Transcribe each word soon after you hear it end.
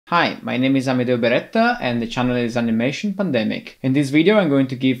Hi, my name is Amedeo Beretta and the channel is Animation Pandemic. In this video I'm going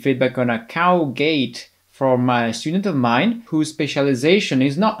to give feedback on a cow gate from a student of mine whose specialization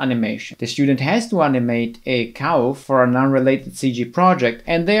is not animation. The student has to animate a cow for an unrelated CG project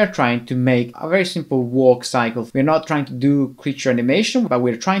and they are trying to make a very simple walk cycle. We're not trying to do creature animation, but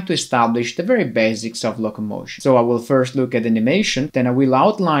we're trying to establish the very basics of locomotion. So I will first look at animation, then I will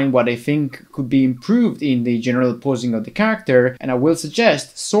outline what I think could be improved in the general posing of the character, and I will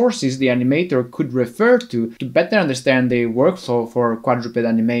suggest sources the animator could refer to better understand the workflow for quadruped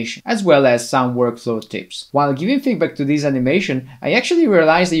animation, as well as some workflow tips. While giving feedback to this animation, I actually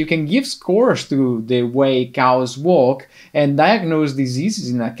realized that you can give scores to the way cows walk and diagnose diseases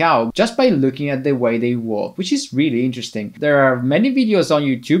in a cow just by looking at the way they walk, which is really interesting. There are many videos on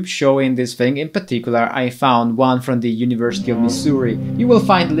YouTube showing this thing. In particular, I found one from the University of Missouri. You will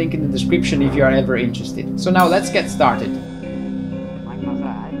find the link in the description if you are ever interested. So now let's get started.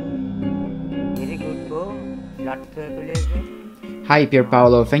 Very good for blood circulation. Hi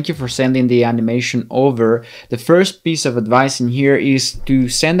Pierpaolo, thank you for sending the animation over. The first piece of advice in here is to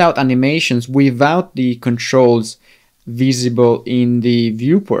send out animations without the controls visible in the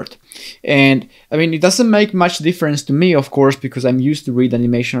viewport. And I mean, it doesn't make much difference to me, of course, because I'm used to read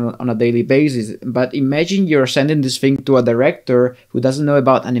animation on a daily basis. But imagine you're sending this thing to a director who doesn't know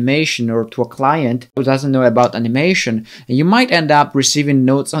about animation, or to a client who doesn't know about animation. And you might end up receiving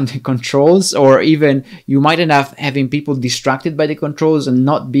notes on the controls, or even you might end up having people distracted by the controls and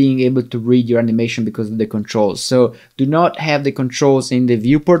not being able to read your animation because of the controls. So do not have the controls in the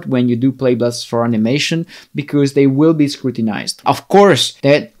viewport when you do playblasts for animation, because they will be scrutinized. Of course,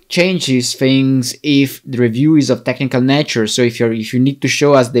 that changes things if the review is of technical nature. So if you need to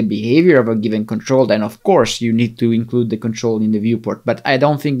show us the behavior of a given control, then of course you need to include the control in the viewport. But I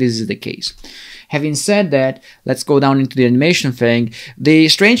don't think this is the case. Having said that, let's go down into the animation thing. The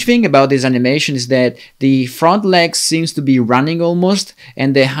strange thing about this animation is that the front leg seems to be running almost,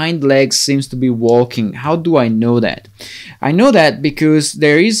 and the hind leg seems to be walking. How do I know that? I know that because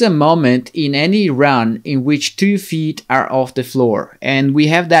there is a moment in any run in which 2 feet are off the floor, and we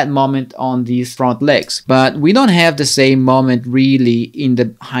have that moment on these front legs, but we don't have the same moment really in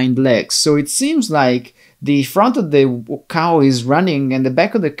the hind legs. So it seems like the front of the cow is running and the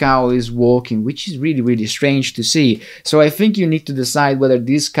back of the cow is walking, which is really strange to see. So I think you need to decide whether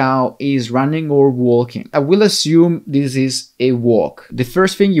this cow is running or walking. I will assume this is a walk. The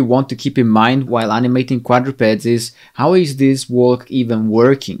first thing you want to keep in mind while animating quadrupeds is, how is this walk even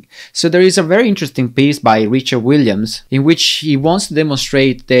working? So there is a very interesting piece by Richard Williams in which he wants to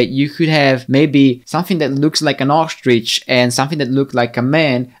demonstrate that you could have maybe something that looks like an ostrich and something that looks like a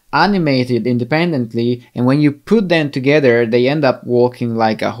man animated independently, and when you put them together they end up walking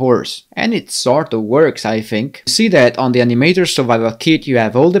like a horse. And it sort of works, I think. You see that on the Animator Survival Kit you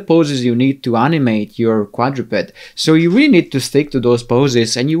have all the poses you need to animate your quadruped, so you really need to stick to those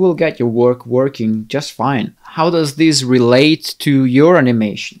poses and you will get your work working just fine. How does this relate to your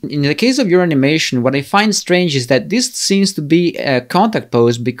animation? In the case of your animation, what I find strange is that this seems to be a contact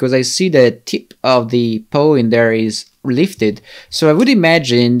pose, because I see the tip of the paw in there is lifted. So I would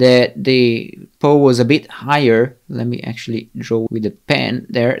imagine that the paw was a bit higher. Let me actually draw with a pen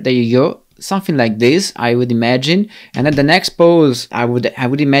there. There you go. Something like this, I would imagine. And then the next pose, I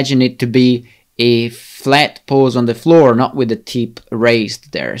would imagine it to be a flat pose on the floor, not with the tip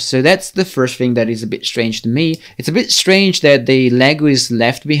raised there. So that's the first thing that is a bit strange to me. It's a bit strange that the leg is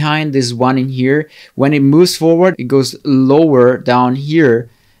left behind, this one in here. When it moves forward, it goes lower down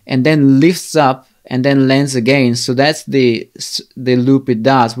here and then lifts up and then lands again. So that's the loop it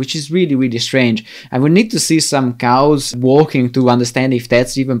does, which is really strange. I would need to see some cows walking to understand if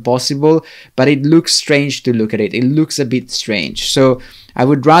that's even possible, but it looks strange to look at it. It looks a bit strange. So I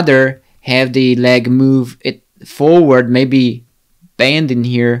would rather have the leg move it forward, maybe bend in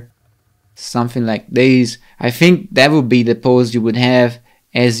here, something like this. I think that would be the pose you would have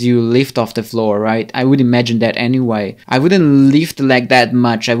as you lift off the floor, right? I would imagine that anyway. I wouldn't lift the leg that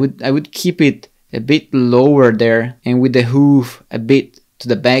much. I would keep it a bit lower there and with the hoof a bit to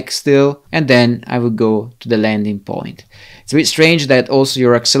the back still, and then I would go to the landing point. It's a bit strange that also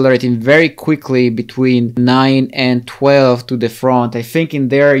you're accelerating very quickly between 9 and 12 to the front. I think in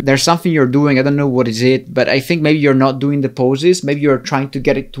there's something you're doing, I don't know what is it, but I think maybe you're not doing the poses, maybe you're trying to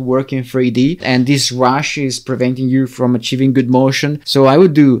get it to work in 3D, and this rush is preventing you from achieving good motion. So I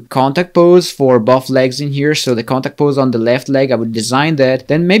would do contact pose for both legs in here. So the contact pose on the left leg, I would design that.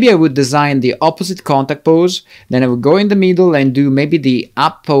 Then maybe I would design the opposite contact pose. Then I would go in the middle and do maybe the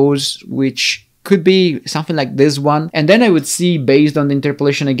up pose, which could be something like this one, and then I would see, based on the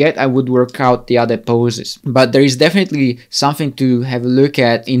interpolation I get, I would work out the other poses. But there is definitely something to have a look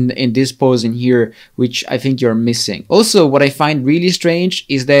at in this pose in here, which I think you're missing. Also, what I find really strange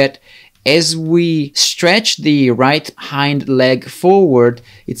is that as we stretch the right hind leg forward,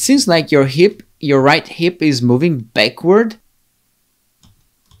 it seems like your right hip is moving backward.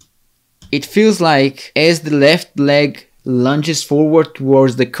 It feels like as the left leg lunges forward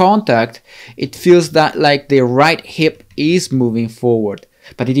towards the contact, it feels that like the right hip is moving forward.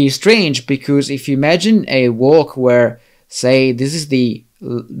 But it is strange, because if you imagine a walk where, say, this is the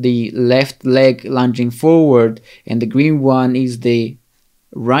left leg lunging forward and the green one is the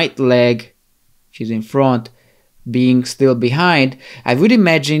right leg, which is in front, being still behind, I would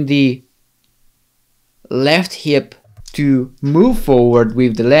imagine the left hip to move forward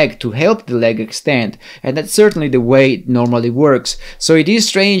with the leg to help the leg extend, and that's certainly the way it normally works. So it is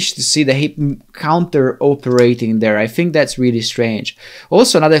strange to see the hip counter operating there. I think that's really strange.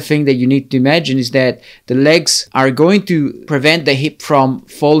 Also, another thing that you need to imagine is that the legs are going to prevent the hip from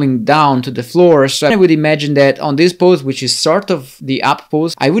falling down to the floor. So I would imagine that on this pose, which is sort of the up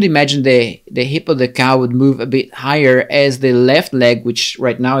pose, I would imagine the hip of the cow would move a bit higher as the left leg, which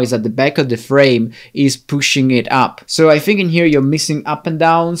right now is at the back of the frame, is pushing it up. So I think in here you're missing up and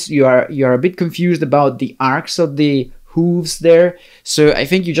downs. You are a bit confused about the arcs of the hooves there. So I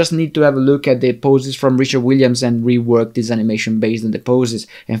think you just need to have a look at the poses from Richard Williams and rework this animation based on the poses,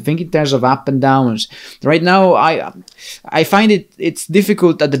 and think in terms of up and downs. Right now I find it's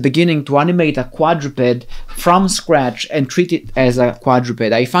difficult at the beginning to animate a quadruped from scratch and treat it as a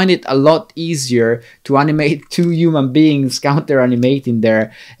quadruped. I find it a lot easier to animate two human beings counter animating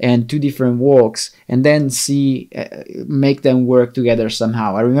there and two different walks, and then see make them work together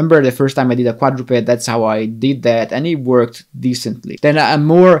somehow. I remember the first time I did a quadruped, that's how I did that, and it worked decently. Then a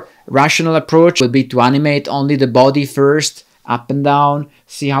more rational approach would be to animate only the body first, up and down,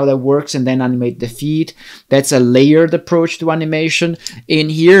 see how that works, and then animate the feet. That's a layered approach to animation. In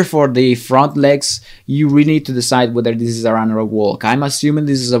here, for the front legs, you really need to decide whether this is a run or a walk. I'm assuming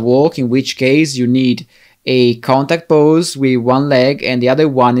this is a walk, in which case you need a contact pose with one leg and the other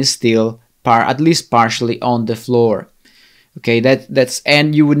one is still at least partially on the floor. Okay,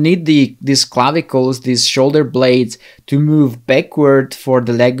 and you would need these clavicles, these shoulder blades, to move backward for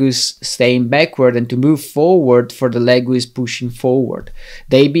the leg who's staying backward, and to move forward for the leg who is pushing forward.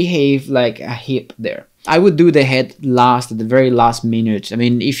 They behave like a hip there. I would do the head last, at the very last minute. I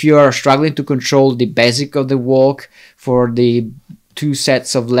mean, if you are struggling to control the basic of the walk for the two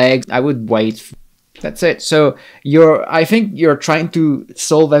sets of legs, I would wait. That's it. So I think you're trying to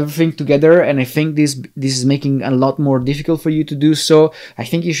solve everything together, and I think this is making a lot more difficult for you to do so. I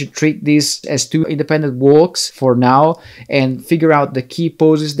think you should treat this as two independent walks for now, and figure out the key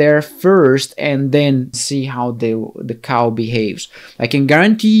poses there first, and then see how the cow behaves. I can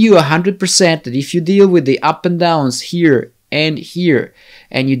guarantee you 100% that if you deal with the up and downs here and here,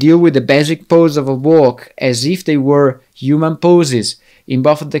 and you deal with the basic pose of a walk as if they were human poses in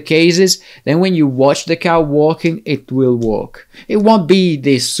both of the cases, then when you watch the cow walking, it will walk. It won't be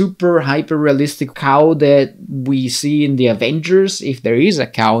the super hyper realistic cow that we see in the Avengers, if there is a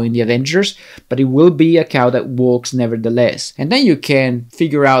cow in the Avengers, but it will be a cow that walks nevertheless. And then you can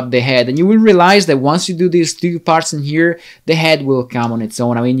figure out the head, and you will realize that once you do these two parts in here, the head will come on its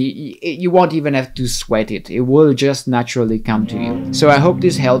own. I mean, you won't even have to sweat it. It will just naturally come to you. So I hope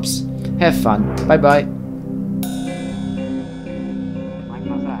this helps. Have fun. Bye bye.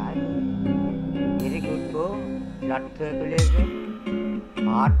 Blood circulation,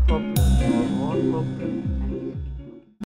 heart problem, hormone problem.